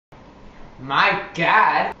My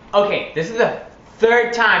God. Okay, this is the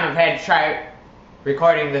third time I've had to try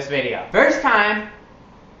recording this video. First time,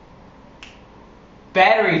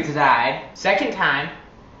 batteries died. Second time,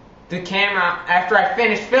 the camera, after I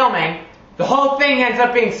finished filming, the whole thing ends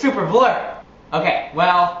up being super blurry. Okay,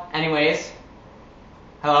 well, anyways.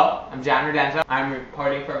 Hello, I'm John Redenzo. I'm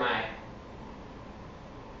reporting for my,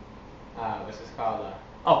 what's this called?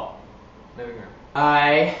 Living room.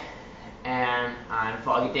 I am on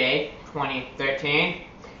Foggy Day 2013,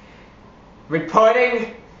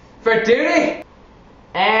 reporting for duty,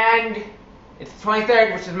 and it's the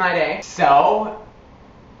 23rd, which is my day. So,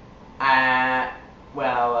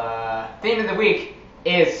 theme of the week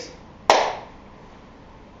is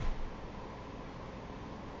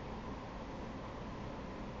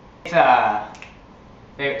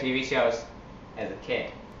favorite TV shows as a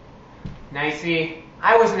kid. Now you see,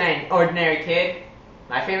 I wasn't an ordinary kid.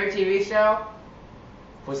 My favorite TV show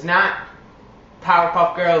was not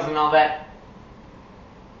Powerpuff Girls and all that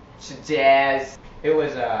jazz. It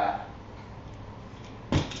was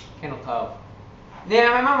Kendall Cove. Yeah,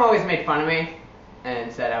 my mom always made fun of me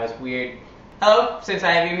and said I was weird. Hello, since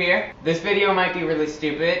I have you here, this video might be really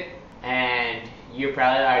stupid, and you're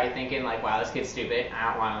probably already thinking like, wow, this kid's stupid.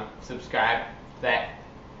 I don't want to subscribe to that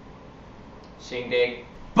shindig.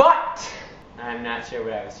 But I'm not sure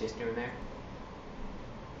what I was just doing there.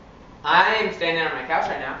 I am standing on my couch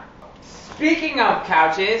right now. Speaking of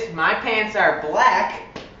couches, my pants are black,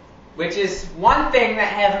 which is one thing that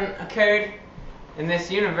hasn't occurred in this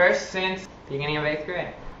universe since the beginning of 8th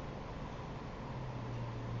grade.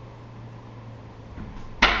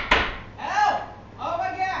 Help! Oh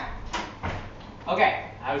my God! Okay,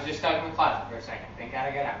 I was just stuck in the closet for a second. Thank God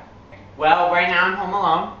I got out. Well, right now I'm home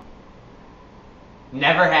alone.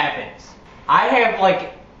 Never happens. I have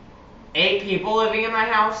like 8 people living in my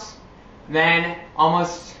house. Then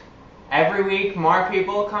almost every week more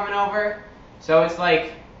people coming over. So it's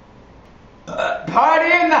like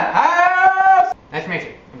party in the house. Nice to meet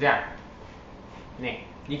you. I'm John. Nate.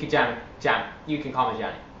 You can John. You can call me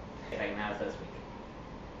Johnny. If I can have this week.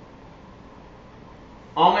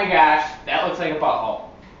 Oh my gosh, that looks like a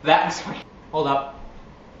butthole. That was funny. Hold up.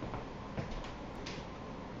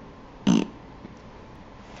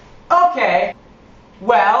 Okay.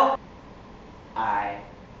 Well, I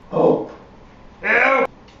hope you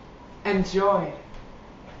enjoyed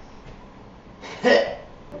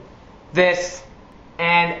this,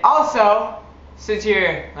 and also, since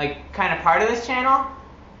you're like kind of part of this channel,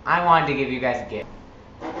 I wanted to give you guys a gift.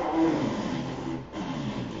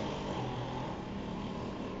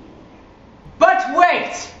 But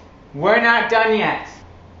wait, we're not done yet.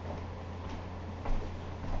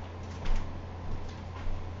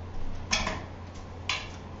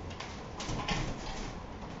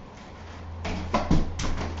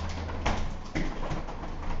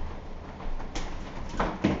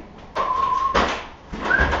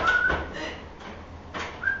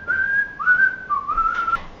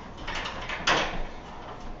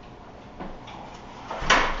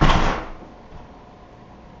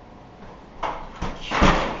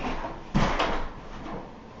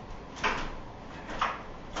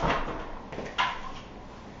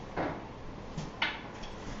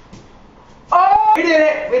 We did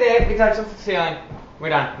it! We touched the ceiling. We're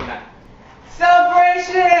done.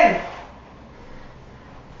 Celebration!